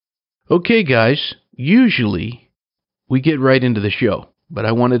Okay, guys, usually we get right into the show, but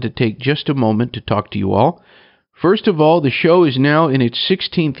I wanted to take just a moment to talk to you all. First of all, the show is now in its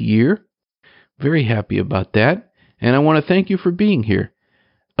 16th year. Very happy about that, and I want to thank you for being here.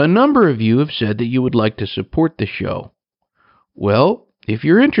 A number of you have said that you would like to support the show. Well, if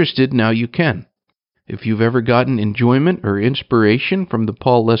you're interested, now you can. If you've ever gotten enjoyment or inspiration from the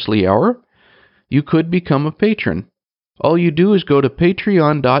Paul Leslie Hour, you could become a patron. All you do is go to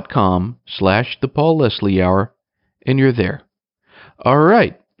patreon.com/The Paul Leslie Hour, and you're there. All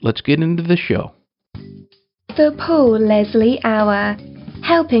right, let's get into the show. The Paul Leslie Hour,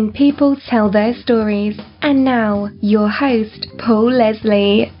 helping people tell their stories. And now, your host, Paul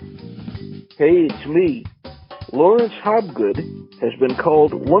Leslie. Hey, it's me. Laurence Hobgood has been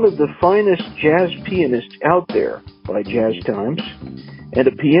called one of the finest jazz pianists out there by Jazz Times, and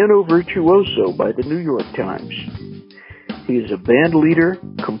a piano virtuoso by the New York Times. He is a band leader,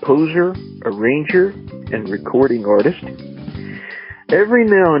 composer, arranger, and recording artist. Every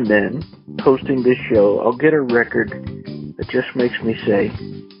now and then, hosting this show, I'll get a record that just makes me say,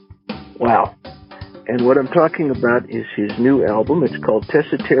 wow. And what I'm talking about is his new album. It's called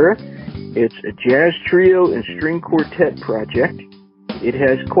Tessetera. It's a jazz trio and string quartet project. It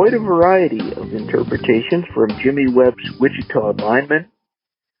has quite a variety of interpretations, from Jimmy Webb's Wichita Lineman,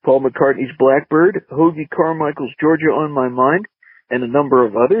 Paul McCartney's Blackbird, Hoagy Carmichael's Georgia on My Mind, and a number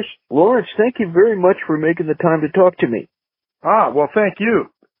of others. Laurence, thank you very much for making the time to talk to me. Well, thank you.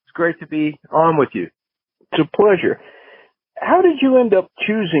 It's great to be on with you. It's a pleasure. How did you end up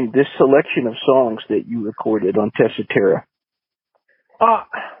choosing this selection of songs that you recorded on Tessetera?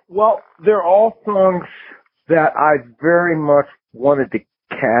 Well, they're all songs that I very much wanted to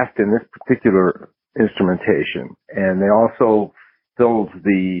cast in this particular instrumentation. And they also filled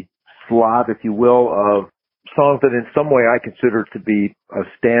the slot, if you will, of songs that in some way I consider to be a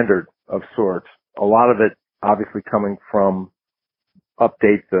standard of sorts. A lot of it obviously coming from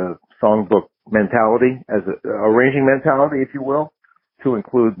update the songbook mentality, as a arranging mentality, if you will, to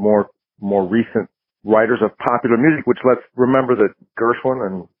include more recent writers of popular music, which let's remember that Gershwin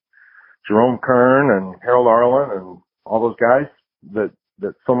and Jerome Kern and Harold Arlen and all those guys, that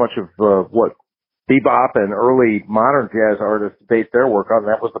so much of what bebop and early modern jazz artists base their work on,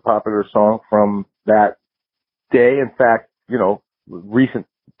 that was the popular song from that day. In fact, recent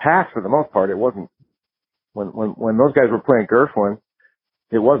past for the most part, it wasn't, when those guys were playing Gershwin,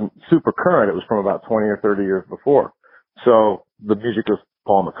 it wasn't super current. It was from about 20 or 30 years before. So the music of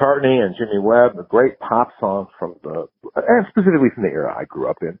Paul McCartney and Jimmy Webb, the great pop songs and specifically from the era I grew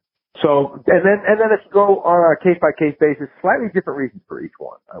up in. So, and then if you go on a case-by-case basis, slightly different reasons for each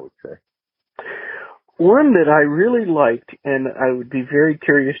one, I would say. One that I really liked, and I would be very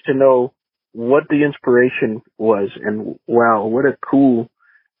curious to know what the inspiration was, and wow, what a cool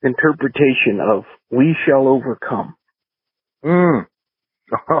interpretation of We Shall Overcome. Oh,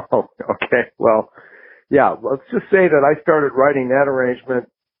 okay. Well, yeah, let's just say that I started writing that arrangement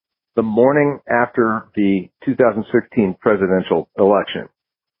the morning after the 2016 presidential election.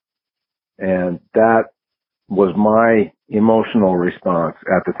 And that was my emotional response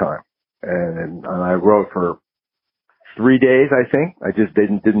at the time. And I wrote for 3 days, I think. I just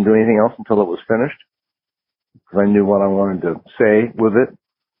didn't do anything else until it was finished, because I knew what I wanted to say with it.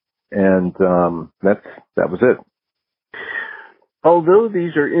 And that was it. Although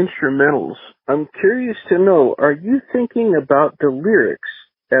these are instrumentals, I'm curious to know, are you thinking about the lyrics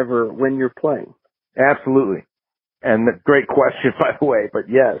ever when you're playing? Absolutely. And great question, by the way, but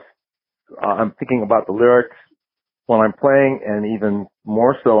yes. I'm thinking about the lyrics when I'm playing, and even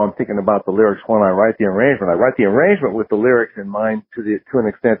more so, I'm thinking about the lyrics when I write the arrangement. I write the arrangement with the lyrics in mind to an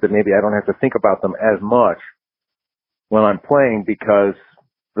extent that maybe I don't have to think about them as much when I'm playing, because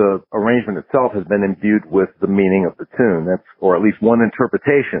the arrangement itself has been imbued with the meaning of the tune. Or at least one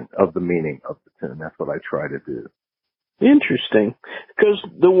interpretation of the meaning of the tune. That's what I try to do. Interesting. Because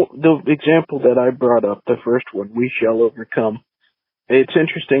the example that I brought up, the first one, We Shall Overcome, it's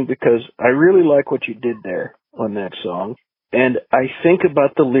interesting because I really like what you did there on that song. And I think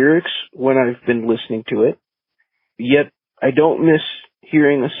about the lyrics when I've been listening to it, yet I don't miss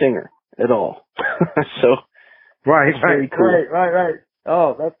hearing a singer at all. So, Right.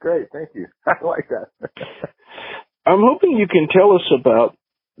 Oh, that's great. Thank you. I like that. I'm hoping you can tell us about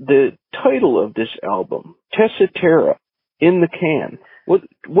the title of this album, Tessetera, in the can.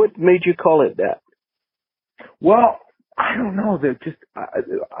 What made you call it that? Well, I don't know.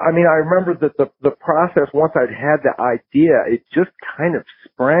 I remember that the process, once I'd had the idea, it just kind of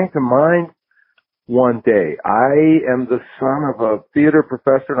sprang to mind one day. I am the son of a theater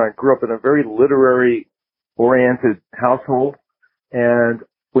professor, and I grew up in a very literary-oriented household. And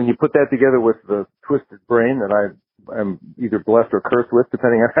when you put that together with the twisted brain that I am either blessed or cursed with,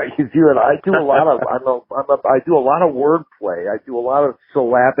 depending on how you view it, I do a lot of I do a lot of wordplay. I do a lot of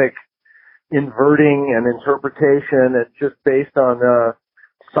syllabic inverting and interpretation, and just based on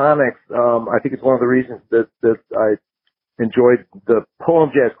sonics. I think it's one of the reasons that I enjoyed the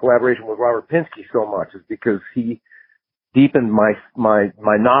poem jazz collaboration with Robert Pinsky so much, is because he deepened my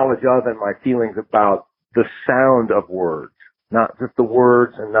knowledge of and my feelings about the sound of words, not just the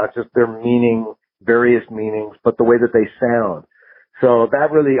words and not just their meaning, various meanings, but the way that they sound. So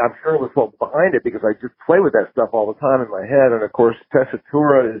that really, I'm sure, was what behind it, because I just play with that stuff all the time in my head. And of course,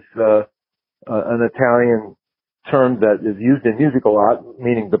 Tessetera is an Italian term that is used in music a lot,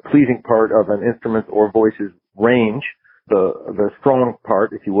 meaning the pleasing part of an instrument or voice's range, the strong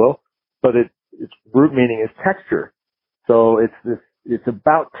part, if you will. But its root meaning is texture. So it's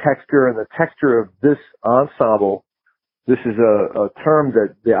about texture, and the texture of this ensemble. This is a term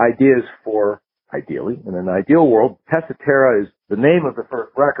that the idea is for, ideally, in an ideal world, Tessetera is the name of the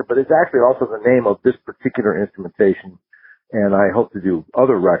first record, but it's actually also the name of this particular instrumentation. And I hope to do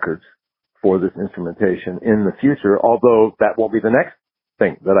other records for this instrumentation in the future, although that won't be the next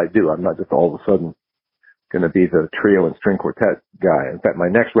thing that I do. I'm not just all of a sudden going to be the trio and string quartet guy. In fact, my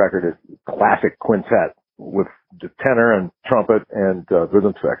next record is classic quintet with the tenor and trumpet and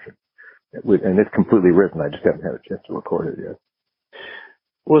rhythm section. And it's completely written. I just haven't had a chance to record it yet.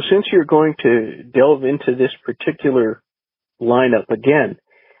 Well, since you're going to delve into this particular lineup again,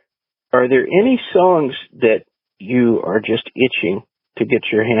 are there any songs that you are just itching to get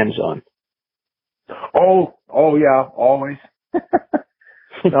your hands on? Oh yeah, always.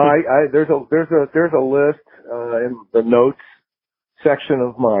 No, there's a list in the notes section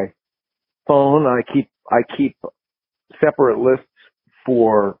of my phone. I keep separate lists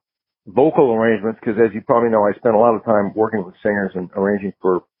for vocal arrangements, because as you probably know, I spend a lot of time working with singers and arranging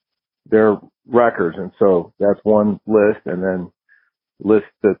for their records, and so that's one list, and then list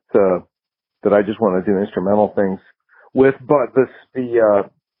that I just want to do instrumental things with. But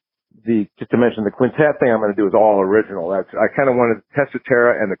just to mention, the quintet thing I'm going to do is all original. I kind of wanted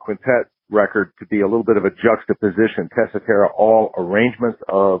Tessetera and the quintet record to be a little bit of a juxtaposition. Tessetera, all arrangements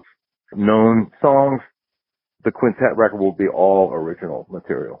of known songs. The quintet record will be all original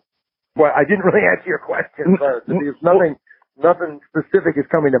material. Well, I didn't really answer your question. Nothing specific is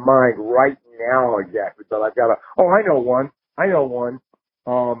coming to mind right now exactly, but I've got I know one.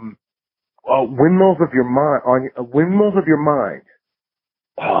 Windmills of Your Mind. Windmills of Your Mind.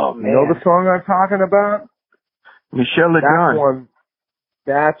 Oh, man. You know the song I'm talking about? Michel Legrand.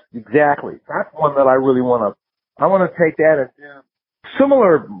 That's one that I really want to take that and do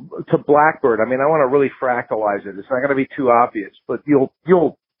similar to Blackbird. I mean, I want to really fractalize it. It's not going to be too obvious, but you'll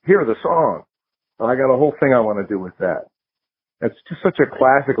hear the song. I got a whole thing I want to do with that. It's just such a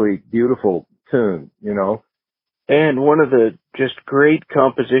classically beautiful tune, you know? And one of the just great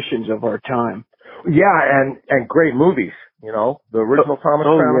compositions of our time. Yeah, and great movies, you know? The original Thomas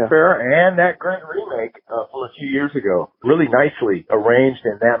Crown Affair and that great remake from a few years ago. Really nicely arranged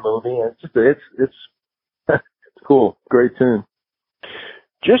in that movie. And it's it's cool. Great tune.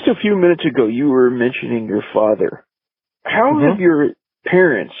 Just a few minutes ago, you were mentioning your father. How have your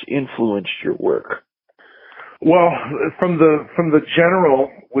parents influenced your work? Well, from the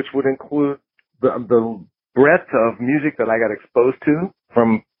general, which would include the breadth of music that I got exposed to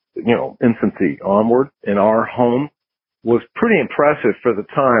from, infancy onward in our home, was pretty impressive for the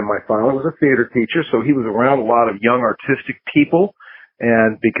time. My father was a theater teacher, so he was around a lot of young artistic people,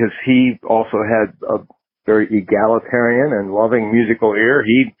 and because he also had a very egalitarian and loving musical ear,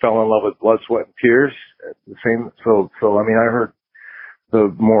 he fell in love with Blood, Sweat, and Tears. The same. So I mean, I heard the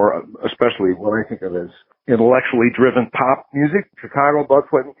more, especially what I think of as intellectually driven pop music, Chicago, Blood,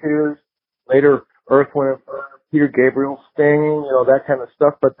 Sweat, and Tears, later Earth, Wind & Fire, Peter Gabriel, Sting, that kind of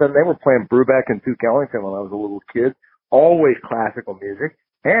stuff. But then they were playing Brubeck and Duke Ellington when I was a little kid, always classical music.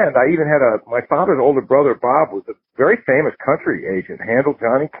 And I even had my father's older brother, Bob, was a very famous country agent, handled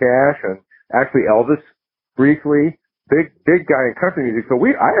Johnny Cash and actually Elvis briefly, big guy in country music. So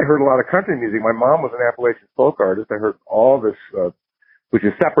I had heard a lot of country music. My mom was an Appalachian folk artist. I heard all this, which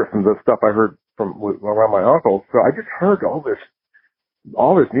is separate from the stuff I heard from around my uncle. So I just heard all this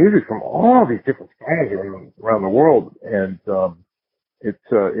music from all these different styles around the world, and it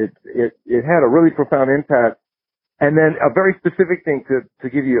had a really profound impact. And then a very specific thing to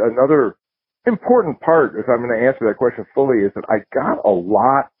give you another important part, if I'm going to answer that question fully, is that I got a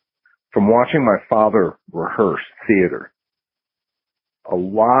lot from watching my father rehearse theater. A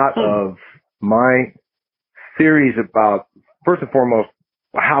lot of my theories about, first and foremost,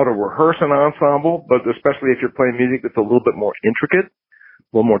 how to rehearse an ensemble, but especially if you're playing music that's a little bit more intricate,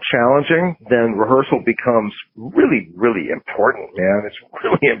 little more challenging, then rehearsal becomes really, really important, man. It's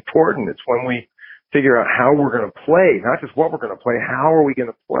really important. It's when we figure out how we're going to play, not just what we're going to play, how are we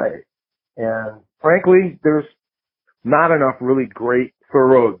going to play? And frankly, there's not enough really great,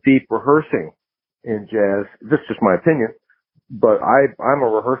 thorough, deep rehearsing in jazz. This is just my opinion, but I'm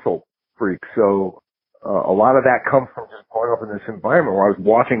a rehearsal freak, so a lot of that comes from just growing up in this environment where I was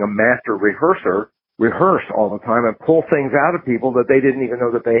watching a master rehearse all the time and pull things out of people that they didn't even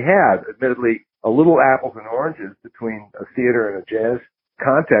know that they had. Admittedly, a little apples and oranges between a theater and a jazz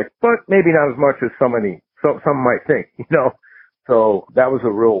context, but maybe not as much as some might think, you know. So that was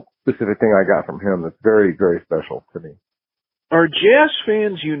a real specific thing I got from him that's very, very special to me. Are jazz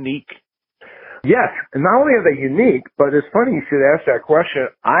fans unique? Yes, and not only are they unique, but it's funny you should ask that question.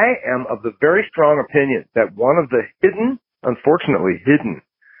 I am of the very strong opinion that one of the unfortunately hidden,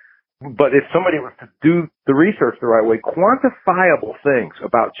 but if somebody was to do the research the right way, quantifiable things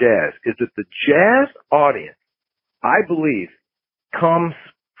about jazz is that the jazz audience, I believe, comes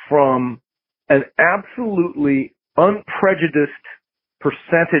from an absolutely unprejudiced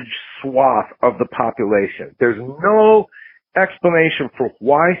percentage swath of the population. There's no explanation for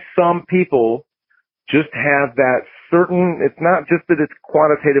why some people just have that certain, it's not just that it's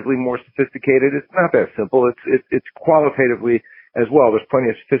quantitatively more sophisticated, it's not that simple, it's qualitatively as well. There's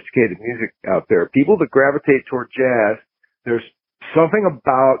plenty of sophisticated music out there. People that gravitate toward jazz, there's something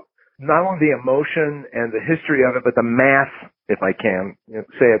about not only the emotion and the history of it, but the math, if I can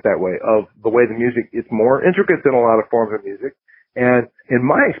say it that way, of the way the music is more intricate than a lot of forms of music. And in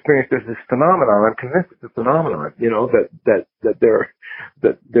my experience, there's this phenomenon. I'm convinced it's a phenomenon, that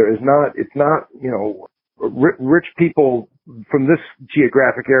there is not, it's not, rich people from this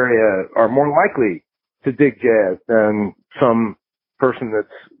geographic area are more likely to dig jazz than some person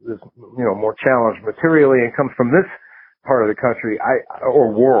that's more challenged materially and comes from this part of the country,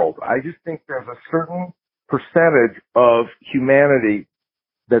 or world. I just think there's a certain percentage of humanity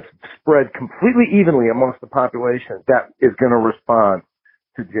that's spread completely evenly amongst the population that is going to respond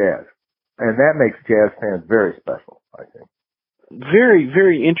to jazz. And that makes jazz fans very special, I think. Very,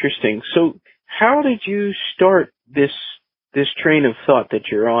 very interesting. So how did you start this train of thought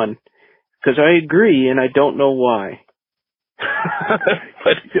that you're on? Because I agree, and I don't know why.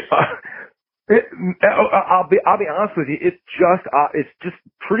 I'll be honest with you. It's just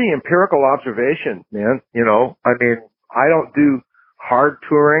pretty empirical observation, man. I mean, I don't do hard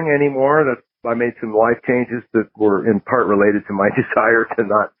touring anymore. I made some life changes that were in part related to my desire to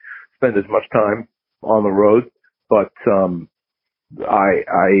not spend as much time on the road. But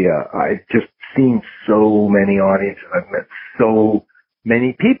I just seen so many audiences. I've met so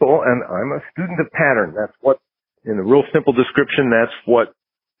many people, and I'm a student of pattern. That's what, in a real simple description, that's what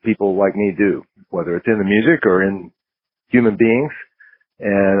people like me do, whether it's in the music or in human beings.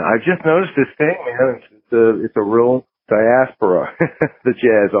 And I've just noticed this thing, man. It's a real diaspora, the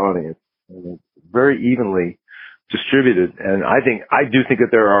jazz audience, very evenly distributed. And I do think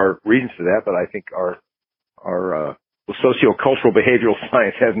that there are reasons for that, but I think our sociocultural behavioral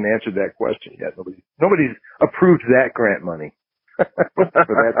science hasn't answered that question yet. Nobody's approved that grant money for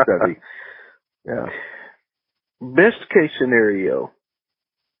that study. Yeah. Best case scenario,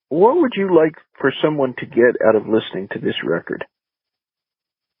 what would you like for someone to get out of listening to this record?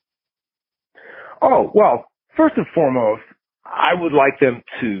 Oh, well, first and foremost, I would like them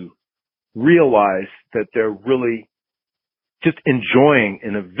to realize that they're really just enjoying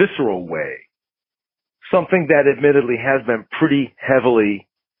in a visceral way something that admittedly has been pretty heavily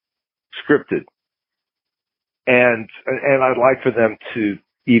scripted. And I'd like for them to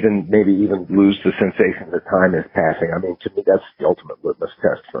maybe even lose the sensation that time is passing. I mean, to me, that's the ultimate litmus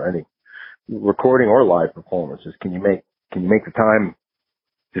test for any recording or live performances. Can you make the time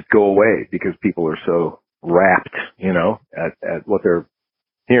just go away because people are so rapt, at what they're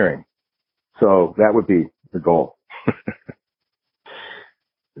hearing? So that would be the goal.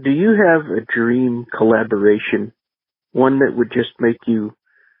 Do you have a dream collaboration, one that would just make you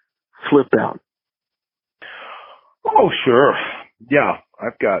flip out? Oh, sure. Yeah,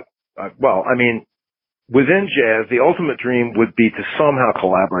 within jazz, the ultimate dream would be to somehow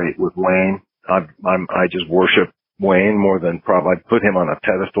collaborate with Wayne. I just worship Wayne more than probably, I'd put him on a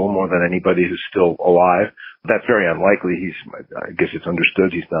pedestal more than anybody who's still alive. That's very unlikely. I guess it's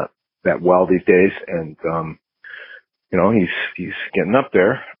understood he's not that well these days. And, he's getting up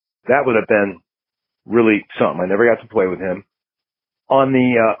there. That would have been really something. I never got to play with him. On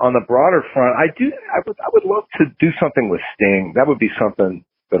the broader front, I would love to do something with Sting. That would be something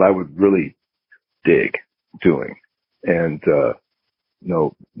that I would really dig doing. And,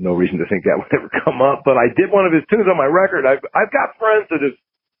 no reason to think that would ever come up. But I did one of his tunes on my record. I've got friends that have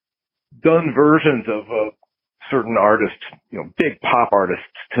done versions of a certain artist, big pop artist's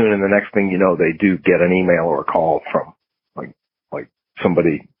tune, and the next thing you know, they do get an email or a call from like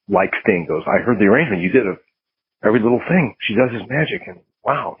somebody like Sting goes, I heard the arrangement. You did every little thing. She does his magic, and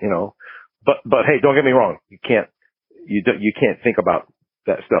wow, But hey, don't get me wrong. You can't think about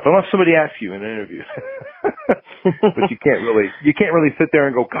that stuff unless somebody asks you in an interview. But you can't really sit there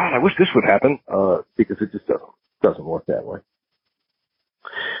and go, God, I wish this would happen, because it just doesn't work that way.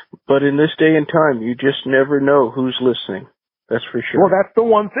 But in this day and time, you just never know who's listening. That's for sure. Well, that's the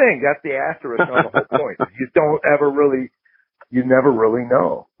one thing. That's the asterisk on the whole point. You never really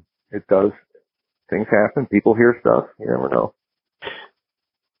know. It does. Things happen. People hear stuff. You never know.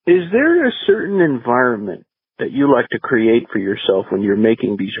 Is there a certain environment that you like to create for yourself when you're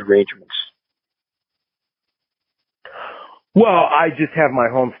making these arrangements? Well, I just have my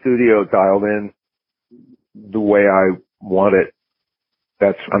home studio dialed in the way I want it.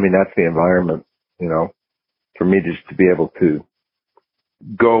 That's the environment, for me just to be able to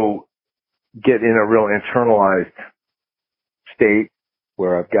go get in a real internalized state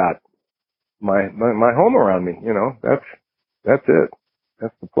where I've got my home around me, that's it.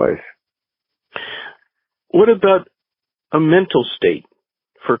 That's the place. What about a mental state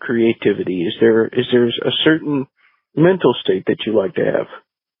for creativity? Is there a certain mental state that you like to have?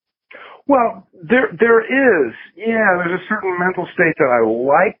 Well, there is. Yeah, there's a certain mental state that I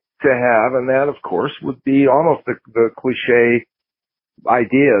like to have, and that, of course, would be almost the cliche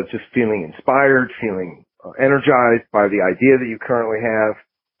idea of just feeling inspired, feeling energized by the idea that you currently have,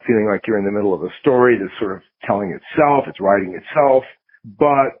 feeling like you're in the middle of a story that's sort of telling itself, it's writing itself.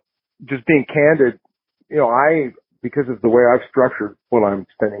 But just being candid, because of the way I've structured what I'm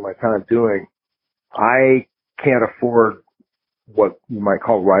spending my time doing, I can't afford what you might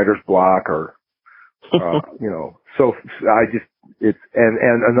call writer's block or, so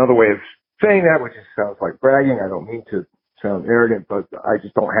and another way of saying that, which just sounds like bragging. I don't mean to sound arrogant, but I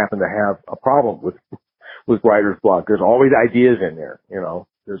just don't happen to have a problem with writer's block. There's always ideas in there,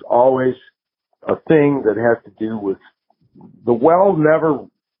 there's always a thing that has to do with the well never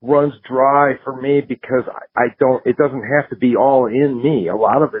runs dry for me because it doesn't have to be all in me. A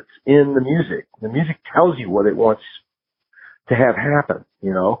lot of it's in the music. The music tells you what it wants to have happen,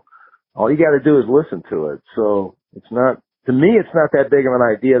 All you got to do is listen to it. So to me, it's not that big of an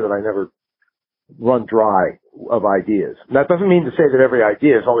idea that I never run dry of ideas. And that doesn't mean to say that every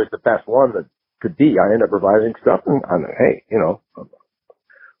idea is always the best one that could be. I end up revising stuff, and hey,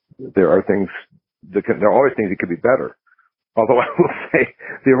 there are always things that could be better. Although I will say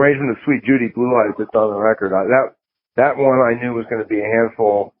the arrangement of Sweet Judy Blue Eyes that's on the record, that one I knew was going to be a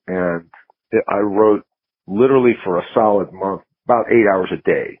handful, and I wrote literally for a solid month, about 8 hours a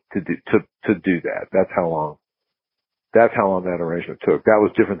day to do that. That's how long that arrangement took. That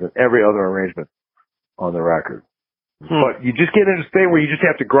was different than every other arrangement on the record. But you just get in a state where you just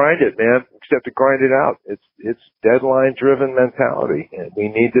have to grind it, man. You just have to grind it out. It's deadline driven mentality, and we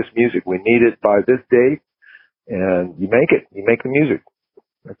need this music. We need it by this date, and you make it. You make the music.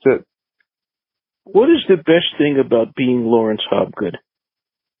 That's it. What is the best thing about being Laurence Hobgood?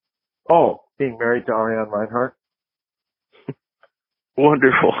 Oh, being married to Ariane Reinhardt.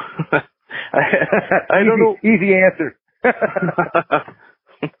 Wonderful. I don't know. Easy answer.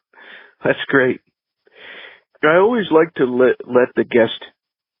 That's great. I always like to let the guest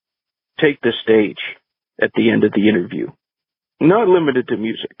take the stage at the end of the interview, not limited to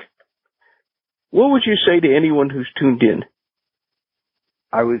music. What would you say to anyone who's tuned in?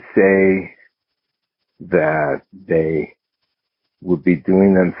 I would say that they would be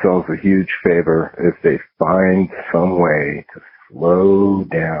doing themselves a huge favor if they find some way to slow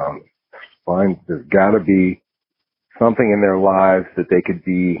down. There's got to be something in their lives that they could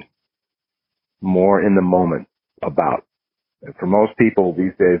be more in the moment about. And for most people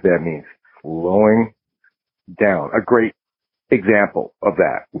these days, that means slowing down. A great example of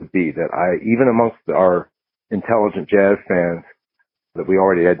that would be that even amongst our intelligent jazz fans that we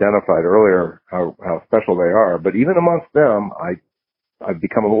already identified earlier, how special they are, but even amongst them, I've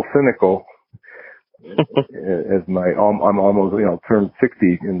become a little cynical as I'm almost, turned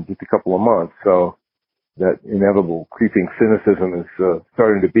 60 in just a couple of months. So that inevitable creeping cynicism is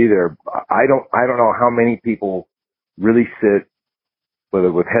starting to be there. I don't know how many people really sit,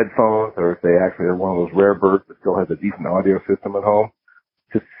 whether with headphones or if they actually are one of those rare birds that still has a decent audio system at home,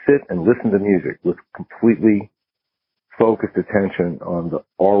 to sit and listen to music with completely focused attention on the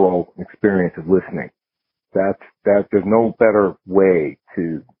oral experience of listening. There's no better way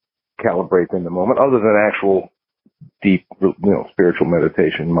to calibrate in the moment other than actual deep, spiritual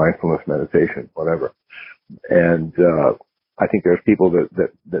meditation, mindfulness meditation, whatever. And I think there's people that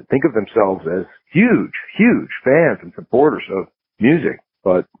think of themselves as huge fans and supporters of music,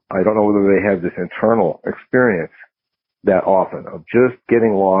 but I don't know whether they have this internal experience that often of just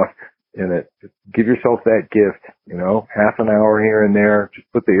getting lost in it. Just give yourself that gift, half an hour here and there.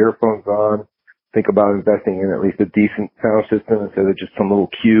 Just put the earphones on. Think about investing in at least a decent sound system instead of just some little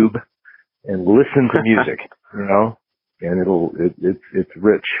cube, and listen to music, and it's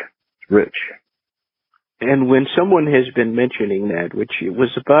rich. It's rich. And when someone has been mentioning that, which it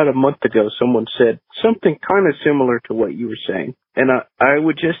was about a month ago, someone said something kind of similar to what you were saying. And I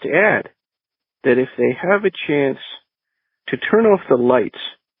would just add that if they have a chance to turn off the lights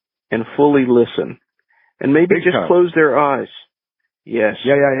and fully listen, and maybe just close their eyes. Yes.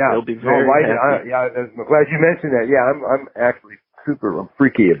 Yeah. They'll be very happy. I'm glad you mentioned that. Yeah, I'm actually I'm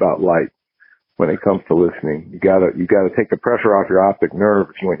freaky about light when it comes to listening. You gotta take the pressure off your optic nerve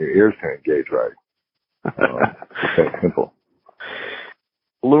if you want your ears to engage right. It's that simple.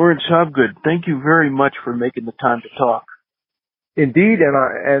 Laurence Hobgood, thank you very much for making the time to talk. Indeed, and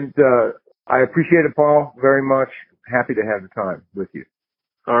I appreciate it, Paul, very much. Happy to have the time with you.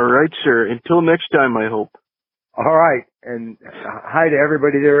 All right, sir. Until next time, I hope. All right, and hi to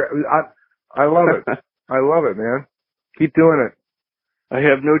everybody there. I love it. I love it, man. Keep doing it. I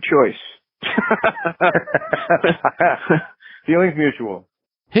have no choice. Feelings mutual.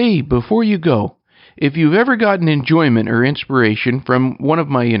 Hey, before you go, if you've ever gotten enjoyment or inspiration from one of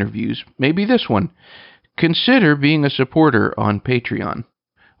my interviews, maybe this one, consider being a supporter on Patreon.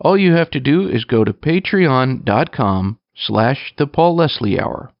 All you have to do is go to patreon.com/The Paul Leslie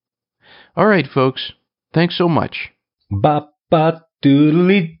Hour. All right, folks. Thanks so much. Ba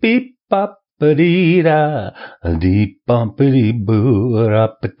doodly beep bop dee da dee bumpity boo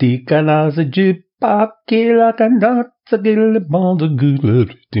rapati kanaza jip pop kila kanat sagil bond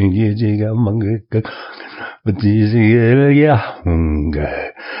good tinga manga but this yeah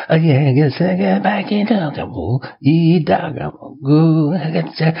hunga again get back into the woo daga go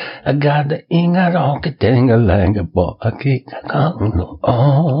I got the inga rock tinga langa bo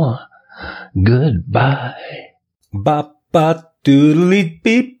oh goodbye. Ba doodly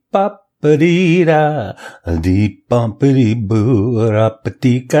beep bop dee da dee bumpity boo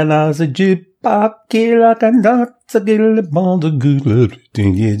rapati kanaza jip pop kila kanat sagil bond good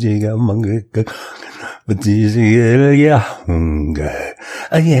tinga manga but this yeah hunger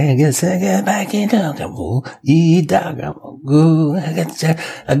again get back into the woo daga go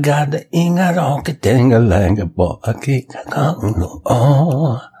I got the inga rock tinga langa bo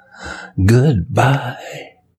oh goodbye.